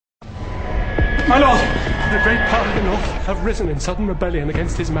My lord! The great part of the North have risen in sudden rebellion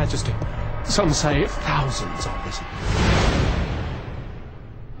against His Majesty. Some say thousands are risen.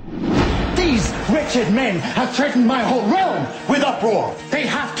 These wretched men have threatened my whole realm with uproar. They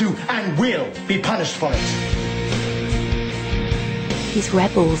have to and will be punished for it. These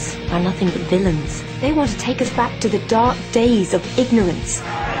rebels are nothing but villains. They want to take us back to the dark days of ignorance.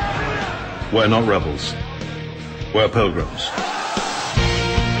 We're not rebels. We're pilgrims.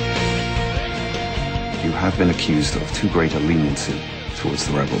 You have been accused of too great a leniency towards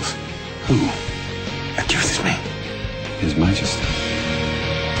the rebels. Who accuses me? His Majesty.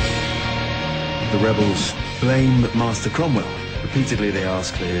 The rebels blame Master Cromwell. Repeatedly they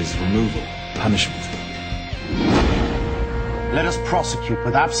ask for his removal, punishment. Let us prosecute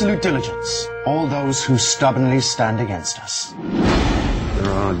with absolute diligence all those who stubbornly stand against us. There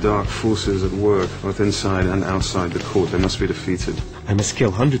are dark forces at work, both inside and outside the court. They must be defeated. I must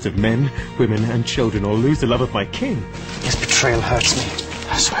kill hundreds of men, women, and children, or lose the love of my king. His betrayal hurts me.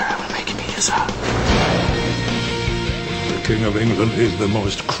 I swear I will make him eat his own. The King of England is the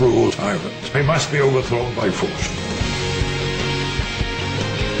most cruel tyrant. He must be overthrown by force.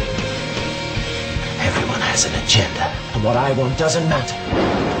 Everyone has an agenda, and what I want doesn't matter.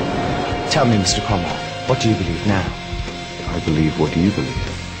 Tell me, Mr. Cromwell, what do you believe now? I believe what you believe.